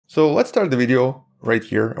So let's start the video right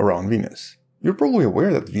here around Venus. You're probably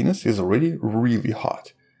aware that Venus is already really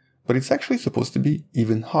hot, but it's actually supposed to be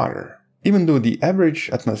even hotter. Even though the average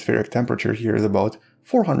atmospheric temperature here is about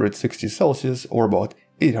 460 Celsius or about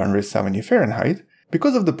 870 Fahrenheit,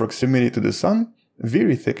 because of the proximity to the sun,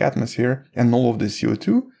 very thick atmosphere and all of the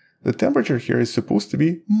CO2, the temperature here is supposed to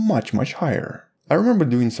be much higher. I remember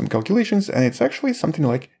doing some calculations and it's actually something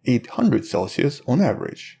like 800 Celsius on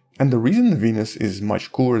average. And the reason Venus is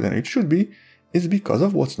much cooler than it should be is because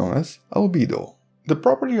of what's known as albedo, the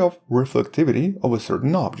property of reflectivity of a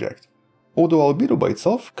certain object. Although albedo by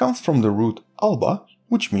itself comes from the root alba,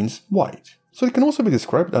 which means white. So it can also be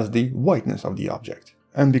described as the whiteness of the object.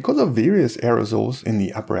 And because of various aerosols in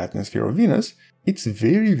the upper atmosphere of Venus, it's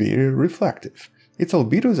very reflective. Its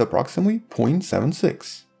albedo is approximately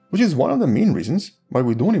 0.76, which is one of the main reasons why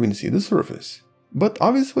we don't even see the surface. But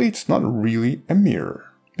obviously it's not really a mirror,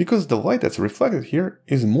 because the light that's reflected here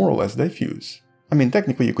is more or less diffuse. I mean,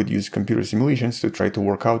 technically you could use computer simulations to try to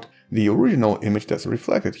work out the original image that's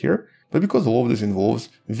reflected here, but because all of this involves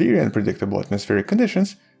very unpredictable atmospheric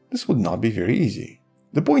conditions, this would not be very easy.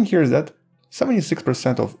 The point here is that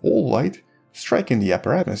 76% of all light striking the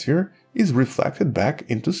upper atmosphere is reflected back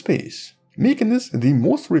into space, making this the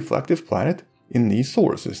most reflective planet in the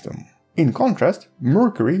solar system. In contrast,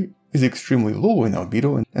 Mercury is extremely low in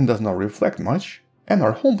albedo and does not reflect much, and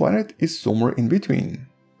our home planet is somewhere in between.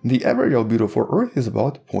 The average albedo for Earth is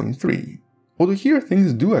about 0.3. Although here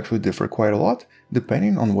things do actually differ quite a lot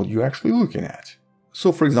depending on what you're actually looking at.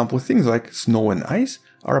 So for example, things like snow and ice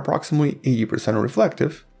are approximately 80%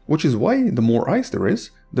 reflective, which is why the more ice there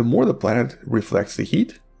is, the more the planet reflects the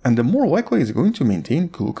heat, and the more likely it's going to maintain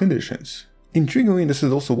cool conditions. Intriguingly, this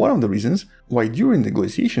is also one of the reasons why during the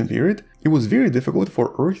glaciation period, it was very difficult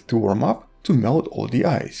for Earth to warm up to melt all the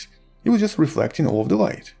ice. It was just reflecting all of the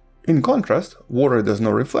light. In contrast, water does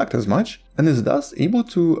not reflect as much and is thus able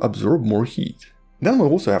to absorb more heat. Then we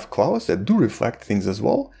also have clouds that do reflect things as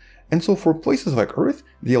well, and so for places like Earth,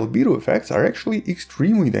 the albedo effects are actually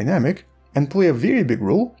extremely dynamic and play a very big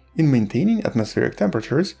role in maintaining atmospheric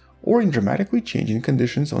temperatures or in dramatically changing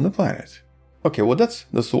conditions on the planet. Okay, well that's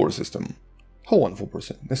the solar system. Hello wonderful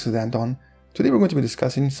person, this is Anton. Today we're going to be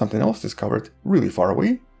discussing something else discovered really far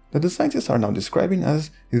away that the scientists are now describing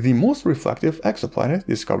as the most reflective exoplanet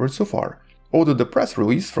discovered so far, although the press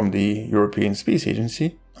release from the European Space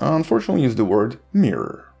Agency unfortunately used the word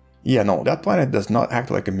mirror. Yeah, no, that planet does not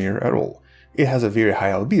act like a mirror at all. It has a very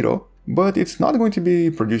high albedo, but it's not going to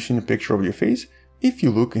be producing a picture of your face if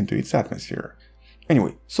you look into its atmosphere.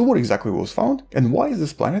 Anyway, so what exactly was found, and why is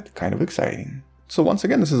this planet kind of exciting? So once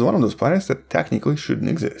again, this is one of those planets that technically shouldn't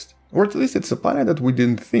exist, or at least it's a planet that we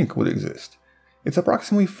didn't think would exist. It's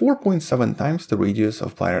approximately 4.7 times the radius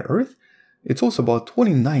of planet Earth, it's also about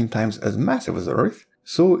 29 times as massive as Earth,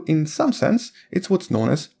 so in some sense, it's what's known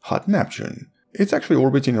as hot Neptune. It's actually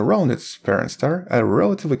orbiting around its parent star at a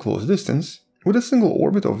relatively close distance, with a single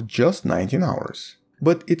orbit of just 19 hours.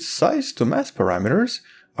 But its size to mass parameters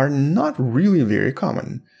are not really very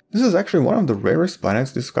common. This is actually one of the rarest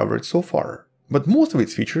planets discovered so far. But most of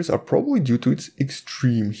its features are probably due to its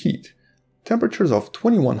extreme heat. Temperatures of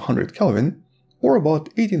 2100 Kelvin, or about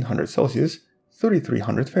 1800 Celsius,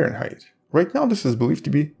 3300 Fahrenheit. Right now this is believed to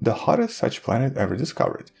be the hottest such planet ever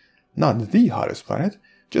discovered. Not the hottest planet,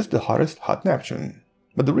 just the hottest hot Neptune.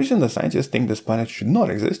 But the reason the scientists think this planet should not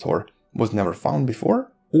exist or was never found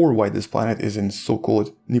before, or why this planet is in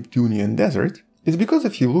so-called Neptunian desert, is because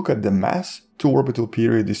if you look at the mass to orbital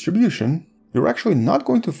period distribution, you're actually not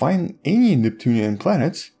going to find any Neptunian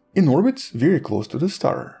planets in orbits very close to the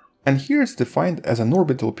star. And here it's defined as an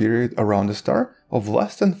orbital period around the star of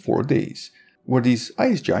less than 4 days, where these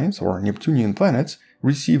ice giants or Neptunian planets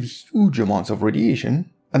receive huge amounts of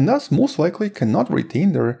radiation and thus most likely cannot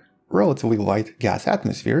retain their relatively light gas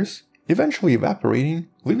atmospheres, eventually evaporating,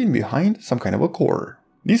 leaving behind some kind of a core.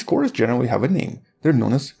 These cores generally have a name, they're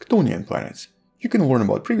known as Chtonian planets. You can learn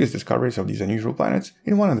about previous discoveries of these unusual planets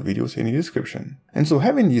in one of the videos in the description. And so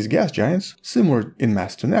having these gas giants, similar in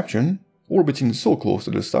mass to Neptune, orbiting so close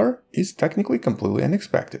to the star is technically completely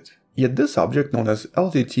unexpected. Yet this object known as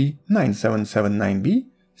LTT 9779b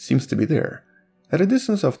seems to be there, at a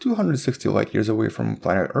distance of 260 light-years away from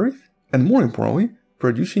planet Earth, and more importantly,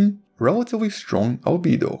 producing relatively strong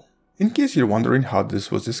albedo. In case you're wondering how this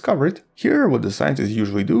was discovered, here what the scientists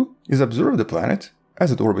usually do is observe the planet as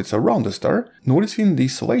it orbits around the star, noticing the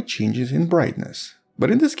slight changes in brightness. But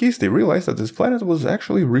in this case they realized that this planet was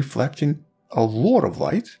actually reflecting a lot of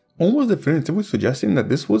light, almost definitively suggesting that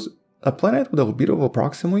this was a planet with albedo of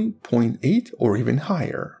approximately 0.8 or even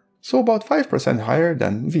higher. So about 5% higher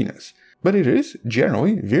than Venus. but it is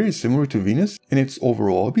generally very similar to Venus in its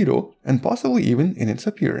overall albedo and possibly even in its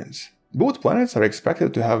appearance. Both planets are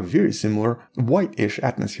expected to have very similar whitish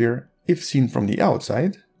atmosphere if seen from the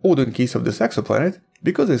outside, although in case of this exoplanet,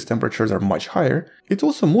 because its temperatures are much higher, it's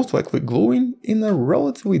also most likely glowing in a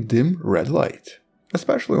relatively dim red light,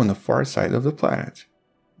 especially on the far side of the planet.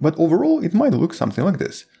 But overall it might look something like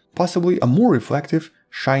this, possibly a more reflective,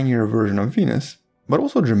 shinier version of Venus, but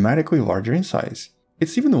also dramatically larger in size.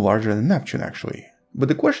 It's even larger than Neptune actually. But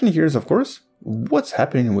the question here is, of course, what's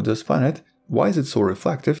happening with this planet, why is it so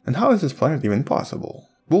reflective, and how is this planet even possible?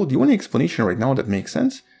 Well, the only explanation right now that makes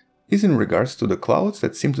sense is in regards to the clouds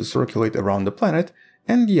that seem to circulate around the planet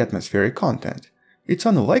and the atmospheric content. It's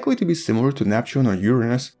unlikely to be similar to Neptune or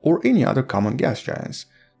Uranus or any other common gas giants.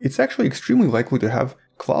 It's actually extremely likely to have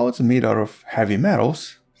clouds made out of heavy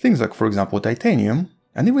metals, things like, for example, titanium,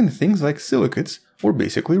 and even things like silicates, or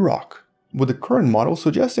basically rock. With the current model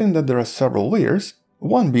suggesting that there are several layers,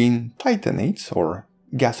 one being titanates, or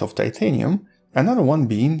gas of titanium, another one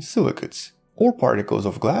being silicates, or particles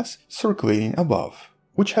of glass circulating above,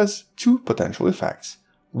 which has two potential effects.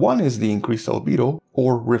 One is the increased albedo,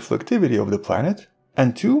 or reflectivity of the planet,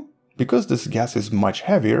 and two, because this gas is much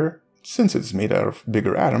heavier, since it's made out of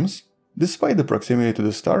bigger atoms, despite the proximity to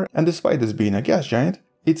the star and despite this being a gas giant,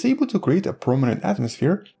 it's able to create a permanent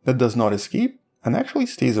atmosphere that does not escape and actually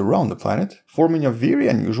stays around the planet, forming a very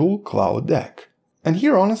unusual cloud deck. And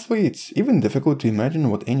here honestly it's even difficult to imagine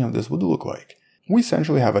what any of this would look like. We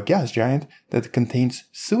essentially have a gas giant that contains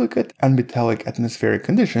silicate and metallic atmospheric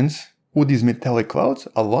conditions, with these metallic clouds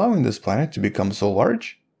allowing this planet to become so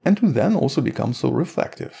large and to then also become so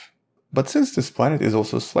reflective. But since this planet is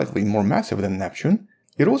also slightly more massive than Neptune,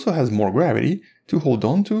 it also has more gravity to hold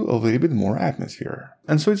on to a little bit more atmosphere.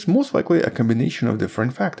 And so it's most likely a combination of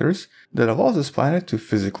different factors that allows this planet to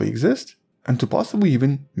physically exist and to possibly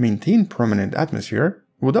even maintain permanent atmosphere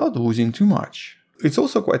without losing too much. It's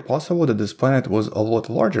also quite possible that this planet was a lot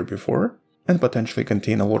larger before and potentially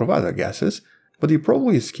contained a lot of other gases, but it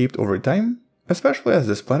probably escaped over time, especially as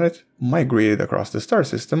this planet migrated across the star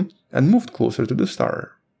system and moved closer to the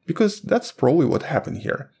star. Because that's probably what happened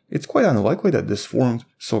here. It's quite unlikely that this formed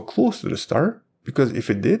so close to the star, because if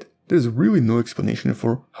it did, there's really no explanation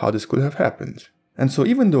for how this could have happened. And so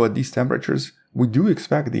even though at these temperatures we do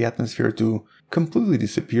expect the atmosphere to completely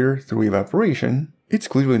disappear through evaporation, it's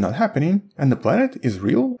clearly not happening, and the planet is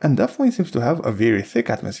real and definitely seems to have a very thick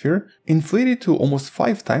atmosphere, inflated to almost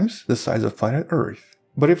 5 times the size of planet Earth.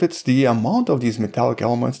 But if it's the amount of these metallic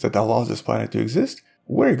elements that allows this planet to exist,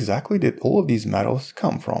 where exactly did all of these metals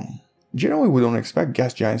come from? Generally we don't expect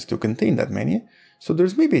gas giants to contain that many, so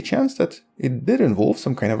there's maybe a chance that it did involve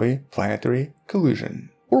some kind of a planetary collision.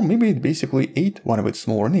 Or maybe it basically ate one of its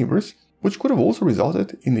smaller neighbors, which could have also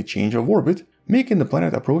resulted in the change of orbit, making the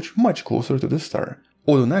planet approach much closer to the star.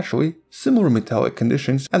 Although naturally, similar metallic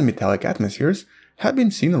conditions and metallic atmospheres have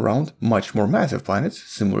been seen around much more massive planets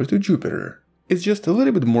similar to Jupiter. It's just a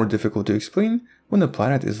little bit more difficult to explain when a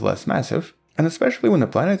planet is less massive, and especially when a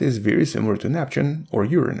planet is very similar to Neptune or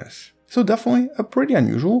Uranus. So definitely a pretty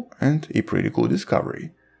unusual and a pretty cool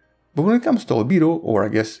discovery. But when it comes to albedo, or I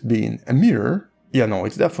guess being a mirror, yeah, no,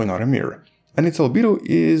 it's definitely not a mirror. And its albedo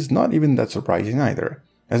is not even that surprising either.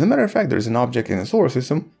 As a matter of fact, there's an object in the solar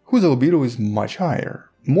system whose albedo is much higher.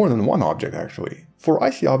 More than one object actually. For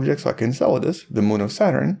icy objects like Enceladus, the moon of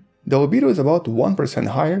Saturn, the albedo is about 1%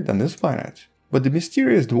 higher than this planet. But the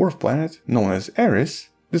mysterious dwarf planet known as Eris,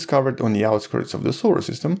 discovered on the outskirts of the solar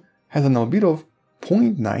system, has an albedo of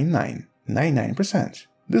 0.9999%.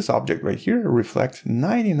 This object right here reflects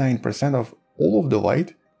 99% of all of the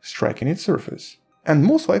light striking its surface. And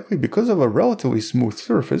most likely because of a relatively smooth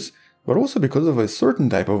surface, but also because of a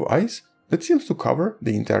certain type of ice that seems to cover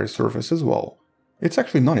the entire surface as well. It's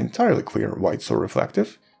actually not entirely clear why it's so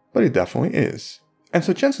reflective, but it definitely is. And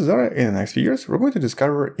so chances are, in the next few years, we're going to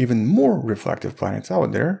discover even more reflective planets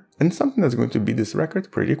out there, and something that's going to beat this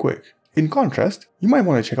record pretty quick. In contrast, you might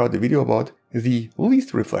want to check out the video about the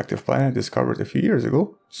least reflective planet discovered a few years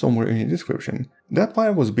ago, somewhere in the description. That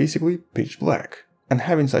planet was basically pitch black, and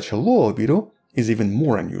having such a low albedo is even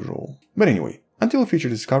more unusual. But anyway, until future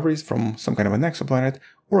discoveries from some kind of an exoplanet,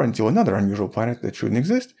 or until another unusual planet that shouldn't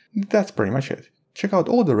exist, that's pretty much it. Check out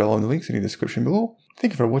all the relevant links in the description below.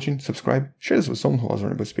 Thank you for watching, subscribe, share this with someone who loves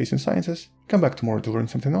learning about space and sciences, come back tomorrow to learn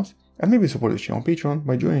something else, and maybe support this channel on Patreon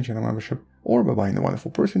by joining channel membership or by buying the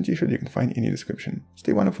Wonderful Person t-shirt you can find in the description.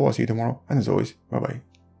 Stay wonderful, I'll see you tomorrow, and as always, bye bye.